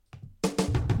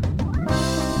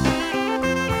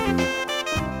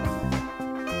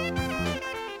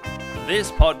This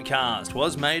podcast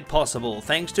was made possible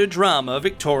thanks to Drama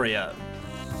Victoria.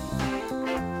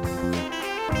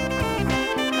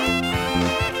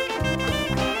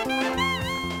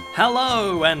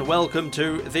 Hello and welcome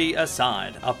to The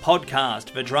Aside, a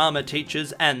podcast for drama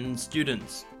teachers and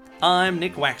students. I'm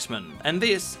Nick Waxman, and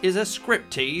this is a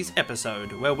script tease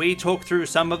episode where we talk through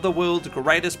some of the world's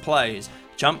greatest plays,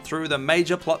 jump through the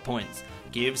major plot points,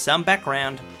 give some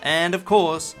background, and of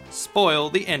course, spoil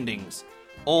the endings.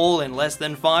 All in less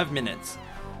than 5 minutes.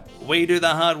 We do the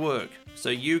hard work,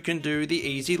 so you can do the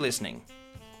easy listening.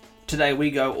 Today we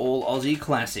go all Aussie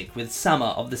classic with Summer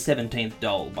of the 17th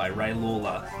Doll by Ray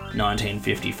Lawler,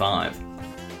 1955.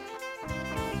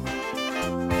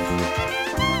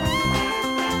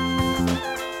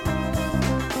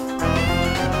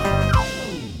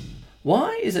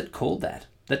 Why is it called that?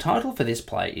 The title for this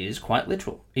play is quite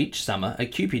literal. Each summer, a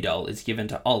Cupid doll is given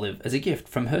to Olive as a gift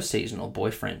from her seasonal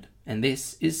boyfriend, and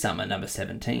this is summer number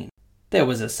 17. There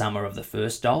was a summer of the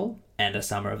first doll, and a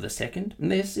summer of the second, and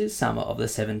this is summer of the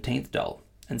 17th doll.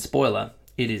 And spoiler,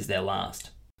 it is their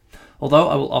last. Although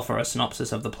I will offer a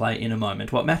synopsis of the play in a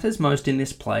moment, what matters most in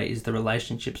this play is the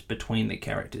relationships between the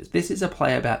characters. This is a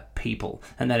play about people,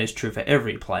 and that is true for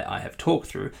every play I have talked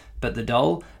through, but the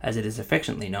doll, as it is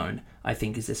affectionately known, I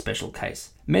think is a special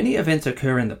case. Many events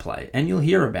occur in the play, and you'll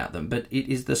hear about them, but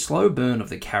it is the slow burn of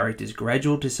the characters'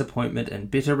 gradual disappointment and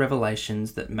bitter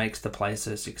revelations that makes the play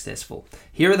so successful.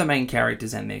 Here are the main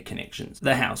characters and their connections.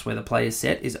 The house where the play is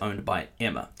set is owned by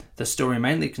Emma. The story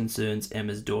mainly concerns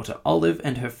Emma's daughter Olive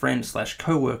and her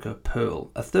friend/co-worker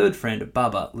Pearl. A third friend,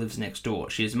 Bubba, lives next door.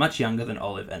 She is much younger than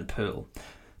Olive and Pearl.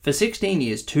 For 16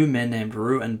 years, two men named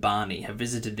Rue and Barney have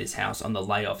visited this house on the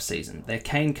layoff season. They're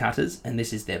cane cutters, and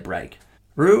this is their break.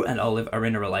 Rue and Olive are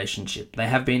in a relationship. They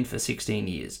have been for 16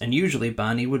 years, and usually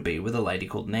Barney would be with a lady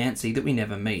called Nancy that we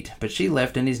never meet, but she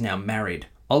left and is now married.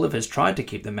 Olive has tried to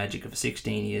keep the magic of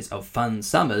 16 years of fun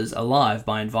summers alive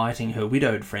by inviting her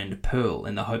widowed friend Pearl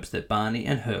in the hopes that Barney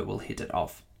and her will hit it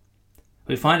off.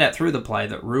 We find out through the play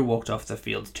that Rue walked off the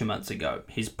field 2 months ago.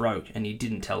 He's broke and he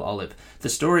didn't tell Olive. The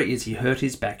story is he hurt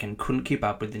his back and couldn't keep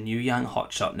up with the new young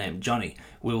hotshot named Johnny.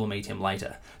 We will meet him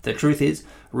later. The truth is,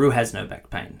 Rue has no back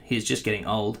pain. He is just getting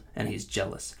old and he's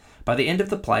jealous. By the end of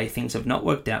the play, things have not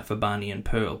worked out for Barney and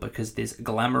Pearl because this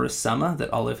glamorous summer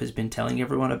that Olive has been telling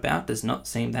everyone about does not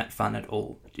seem that fun at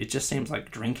all. It just seems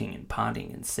like drinking and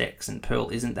partying and sex, and Pearl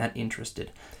isn't that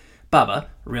interested. Bubba,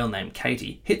 real name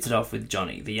Katie, hits it off with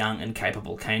Johnny, the young and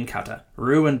capable cane cutter.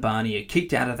 Rue and Barney are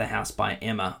kicked out of the house by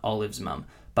Emma, Olive's mum.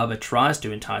 Bubba tries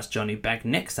to entice Johnny back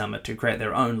next summer to create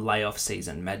their own layoff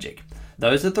season magic.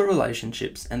 Those are the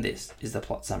relationships, and this is the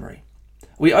plot summary.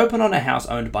 We open on a house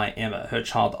owned by Emma. Her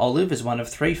child Olive is one of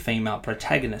 3 female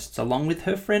protagonists, along with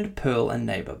her friend Pearl and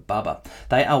neighbour Bubba.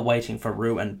 They are waiting for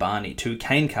Rue and Barney, 2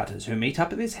 cane cutters who meet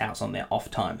up at this house on their off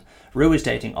time. Rue is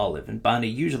dating Olive, and Barney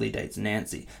usually dates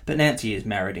Nancy, but Nancy is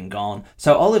married and gone,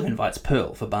 so Olive invites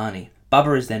Pearl for Barney.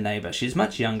 Bubba is their neighbour. She's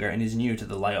much younger and is new to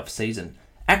the layoff season.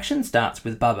 Action starts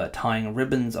with Bubba tying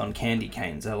ribbons on candy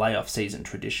canes, a layoff season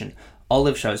tradition.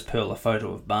 Olive shows Pearl a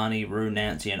photo of Barney, Rue,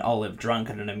 Nancy, and Olive drunk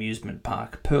at an amusement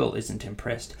park. Pearl isn't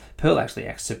impressed. Pearl actually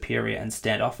acts superior and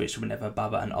standoffish whenever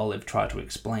Bubba and Olive try to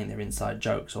explain their inside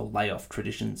jokes or layoff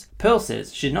traditions. Pearl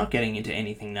says she's not getting into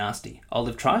anything nasty.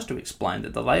 Olive tries to explain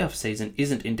that the layoff season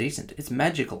isn't indecent, it's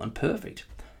magical and perfect.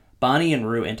 Barney and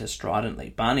Rue enter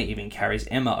stridently. Barney even carries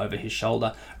Emma over his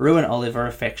shoulder. Rue and Olive are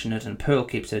affectionate and Pearl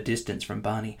keeps her distance from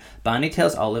Barney. Barney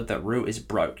tells Olive that Rue is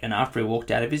broke, and after he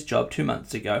walked out of his job 2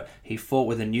 months ago, he fought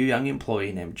with a new young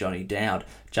employee named Johnny Dowd,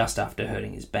 just after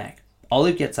hurting his back.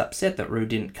 Olive gets upset that Rue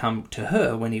didn't come to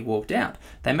her when he walked out.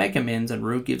 They make amends and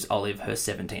Rue gives Olive her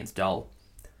 17th doll.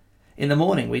 In the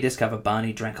morning, we discover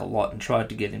Barney drank a lot and tried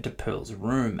to get into Pearl's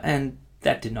room, and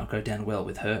that did not go down well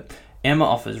with her. Emma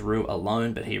offers Rue a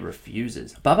loan, but he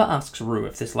refuses. Bubba asks Rue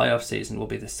if this layoff season will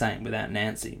be the same without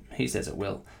Nancy. He says it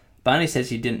will. Barney says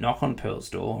he didn't knock on Pearl's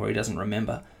door, or he doesn't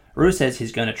remember. Rue says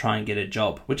he's going to try and get a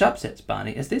job, which upsets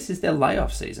Barney, as this is their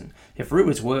layoff season. If Rue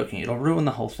is working, it'll ruin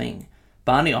the whole thing.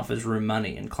 Barney offers Rue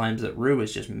money and claims that Rue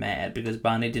is just mad because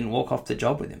Barney didn't walk off the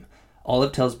job with him.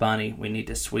 Olive tells Barney we need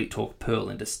to sweet-talk Pearl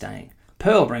into staying.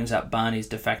 Pearl brings up Barney's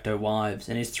de facto wives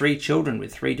and his 3 children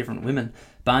with 3 different women.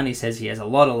 Barney says he has a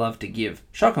lot of love to give.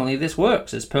 Shockingly, this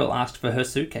works, as Pearl asks for her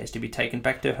suitcase to be taken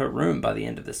back to her room by the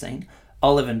end of the scene.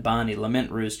 Olive and Barney lament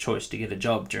Rue's choice to get a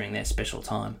job during their special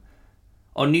time.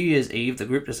 On New Year's Eve, the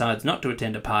group decides not to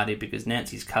attend a party because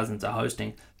Nancy's cousins are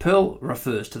hosting. Pearl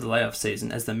refers to the layoff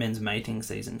season as the men's mating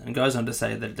season and goes on to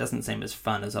say that it doesn't seem as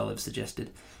fun as Olive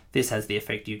suggested. This has the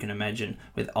effect you can imagine,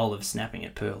 with Olive snapping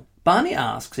at Pearl. Barney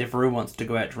asks if Rue wants to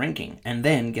go out drinking and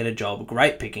then get a job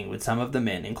grape picking with some of the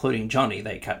men, including Johnny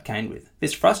they cut cane with.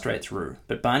 This frustrates Rue,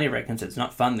 but Barney reckons it's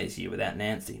not fun this year without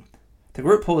Nancy. The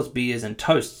group pours beers and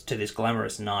toasts to this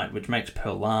glamorous night, which makes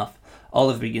Pearl laugh.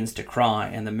 Olive begins to cry,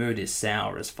 and the mood is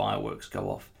sour as fireworks go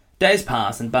off. Days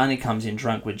pass, and Barney comes in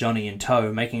drunk with Johnny in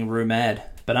tow, making Rue mad.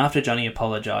 But after Johnny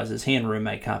apologises, he and Rue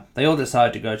make up. They all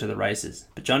decide to go to the races,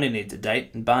 but Johnny needs a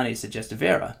date, and Barney suggests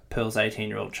Vera, Pearl's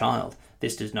 18-year-old child.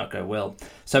 This does not go well,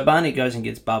 so Barney goes and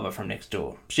gets Bubba from next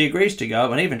door. She agrees to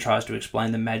go and even tries to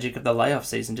explain the magic of the layoff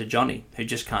season to Johnny, who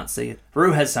just can't see it.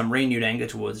 Rue has some renewed anger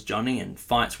towards Johnny and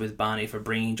fights with Barney for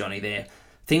bringing Johnny there.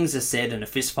 Things are said and a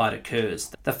fistfight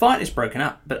occurs. The fight is broken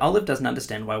up, but Olive doesn't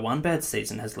understand why one bad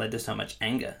season has led to so much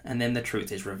anger, and then the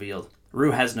truth is revealed.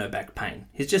 Rue has no back pain.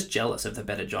 He's just jealous of the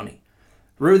better Johnny.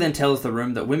 Rue then tells the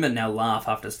room that women now laugh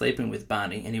after sleeping with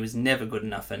Barney, and he was never good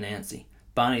enough for Nancy.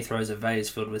 Barney throws a vase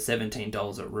filled with 17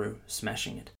 dolls at Rue,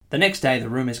 smashing it. The next day, the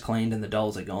room is cleaned and the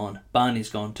dolls are gone. Barney's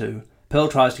gone too. Pearl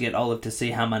tries to get Olive to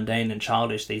see how mundane and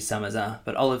childish these summers are,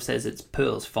 but Olive says it's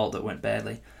Pearl's fault it went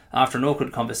badly. After an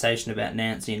awkward conversation about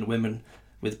Nancy and women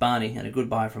with Barney and a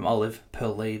goodbye from Olive,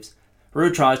 Pearl leaves.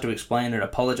 Rue tries to explain and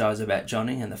apologise about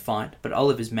Johnny and the fight, but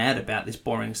Olive is mad about this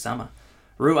boring summer.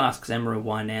 Rue asks Emma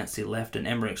why Nancy left, and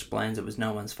Emma explains it was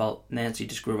no one's fault. Nancy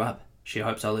just grew up. She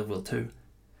hopes Olive will too.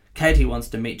 Katie wants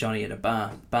to meet Johnny at a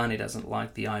bar. Barney doesn't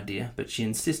like the idea, but she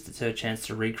insists it's her chance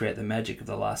to recreate the magic of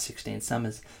the last 16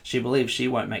 summers. She believes she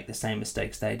won't make the same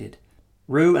mistakes they did.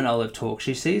 Rue and Olive talk.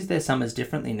 She sees their summers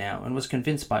differently now and was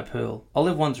convinced by Pearl.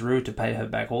 Olive wants Rue to pay her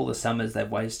back all the summers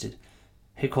they've wasted.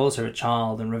 He calls her a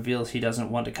child and reveals he doesn't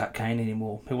want to cut cane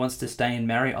anymore. He wants to stay and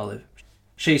marry Olive.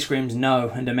 She screams no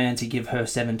and demands he give her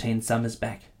 17 summers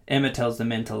back. Emma tells the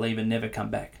men to leave and never come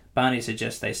back. Barney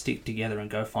suggests they stick together and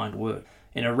go find work.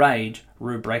 In a rage,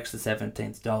 Rue breaks the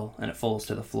 17th doll and it falls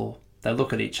to the floor. They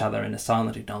look at each other in a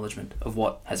silent acknowledgement of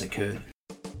what has occurred.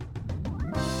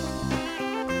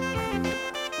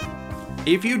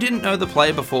 If you didn't know the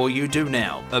play before, you do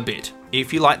now, a bit.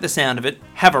 If you like the sound of it,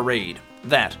 have a read.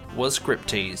 That was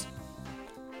Tease.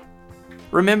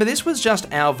 Remember, this was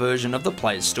just our version of the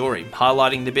play's story,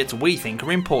 highlighting the bits we think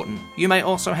are important. You may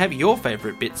also have your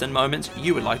favourite bits and moments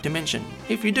you would like to mention.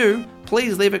 If you do,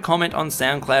 please leave a comment on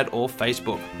SoundCloud or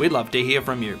Facebook. We'd love to hear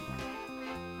from you.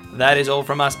 That is all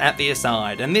from us at The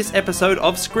Aside, and this episode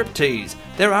of Tease.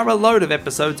 There are a load of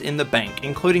episodes in the bank,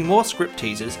 including more script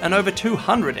teasers and over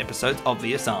 200 episodes of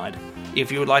The Aside.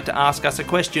 If you would like to ask us a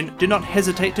question, do not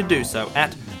hesitate to do so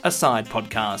at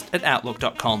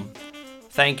asidepodcast@outlook.com.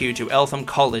 Thank you to Eltham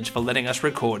College for letting us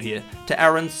record here, to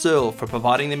Aaron Searle for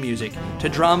providing the music, to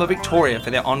Drama Victoria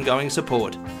for their ongoing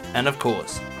support, and of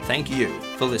course, thank you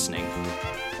for listening.